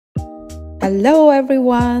Hello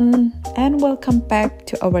everyone and welcome back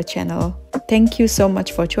to our channel. Thank you so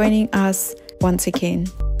much for joining us once again.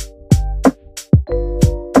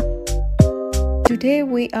 Today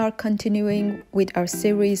we are continuing with our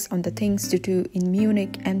series on the things to do in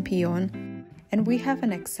Munich and beyond, and we have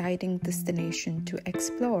an exciting destination to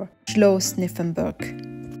explore, Schloss Nymphenburg.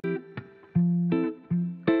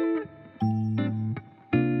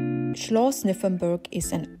 Schloss Nymphenburg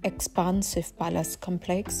is an expansive palace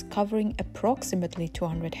complex covering approximately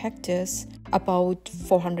 200 hectares, about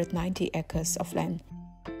 490 acres of land.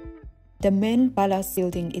 The main palace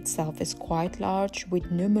building itself is quite large,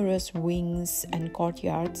 with numerous wings and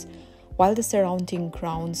courtyards, while the surrounding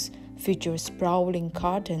grounds feature sprawling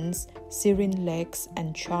gardens, serene lakes,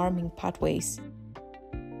 and charming pathways.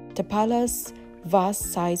 The palace's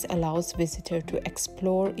vast size allows visitors to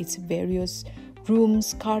explore its various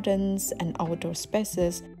rooms, gardens, and outdoor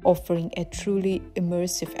spaces, offering a truly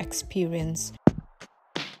immersive experience.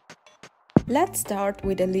 Let's start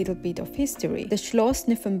with a little bit of history. The Schloss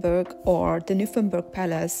Nymphenburg, or the Nymphenburg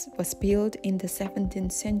Palace, was built in the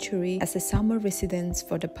 17th century as a summer residence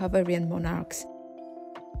for the Bavarian monarchs.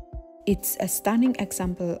 It's a stunning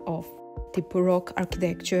example of the Baroque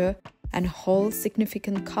architecture and holds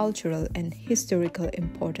significant cultural and historical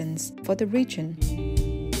importance for the region.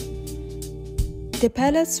 The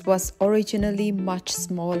palace was originally much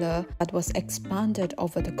smaller but was expanded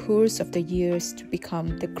over the course of the years to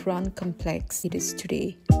become the grand complex it is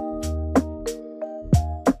today.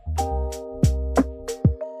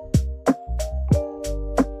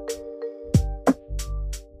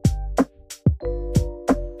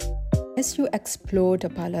 As you explore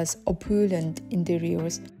the palace's opulent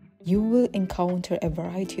interiors, you will encounter a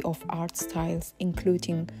variety of art styles,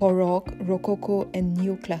 including Baroque, Rococo, and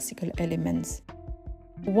neoclassical elements.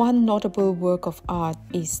 One notable work of art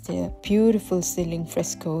is the beautiful ceiling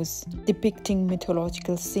frescoes depicting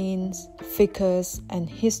mythological scenes, figures, and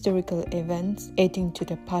historical events, adding to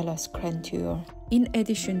the palace's grandeur. In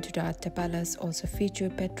addition to that, the palace also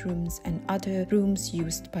features bedrooms and other rooms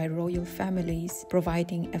used by royal families,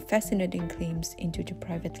 providing a fascinating glimpse into their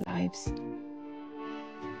private lives.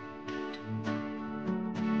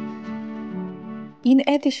 In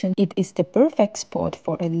addition, it is the perfect spot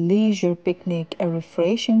for a leisure picnic, a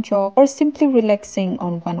refreshing jog, or simply relaxing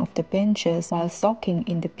on one of the benches while soaking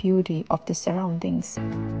in the beauty of the surroundings.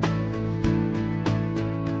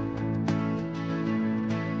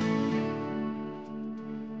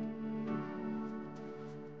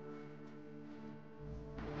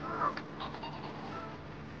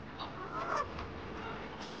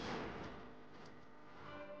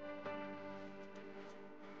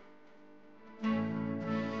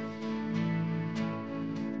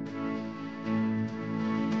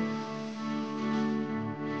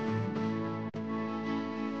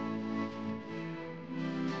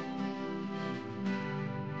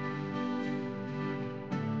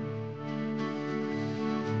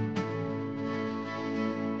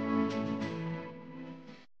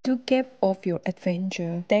 To cap off your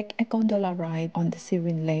adventure, take a gondola ride on the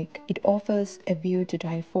serene lake. It offers a view to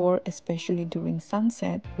die for, especially during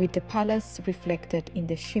sunset, with the palace reflected in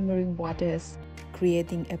the shimmering waters,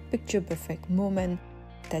 creating a picture-perfect moment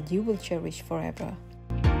that you will cherish forever.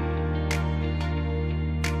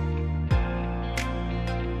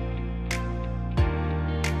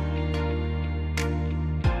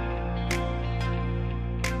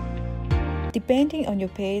 Depending on your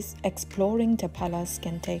pace, exploring the palace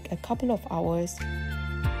can take a couple of hours.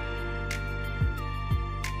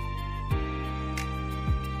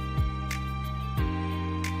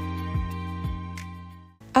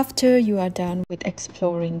 After you are done with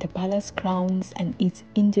exploring the palace grounds and its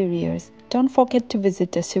interiors, don't forget to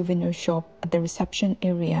visit the souvenir shop at the reception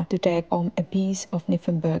area to take home a piece of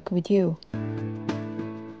Nymphenburg with you.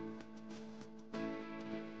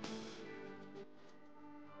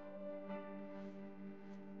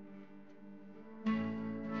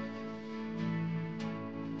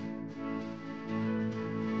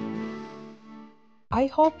 I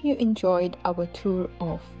hope you enjoyed our tour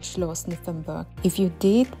of Schloss Nymphenburg. If you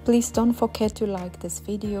did, please don't forget to like this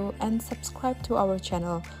video and subscribe to our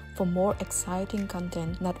channel for more exciting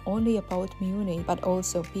content, not only about Munich but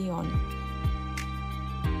also beyond.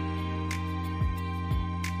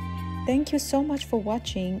 Thank you so much for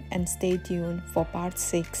watching, and stay tuned for part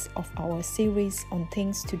 6 of our series on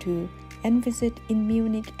things to do and visit in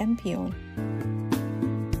Munich and beyond.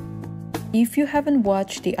 If you haven't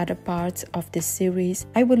watched the other parts of this series,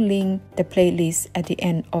 I will link the playlist at the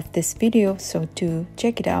end of this video, so do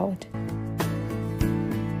check it out.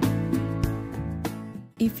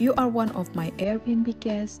 If you are one of my Airbnb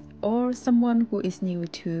guests, or someone who is new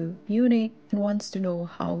to Munich and wants to know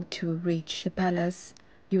how to reach the palace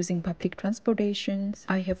using public transportation,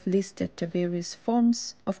 I have listed the various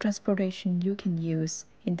forms of transportation you can use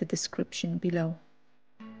in the description below.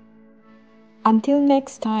 Until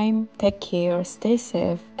next time, take care, stay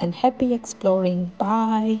safe, and happy exploring.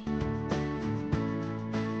 Bye!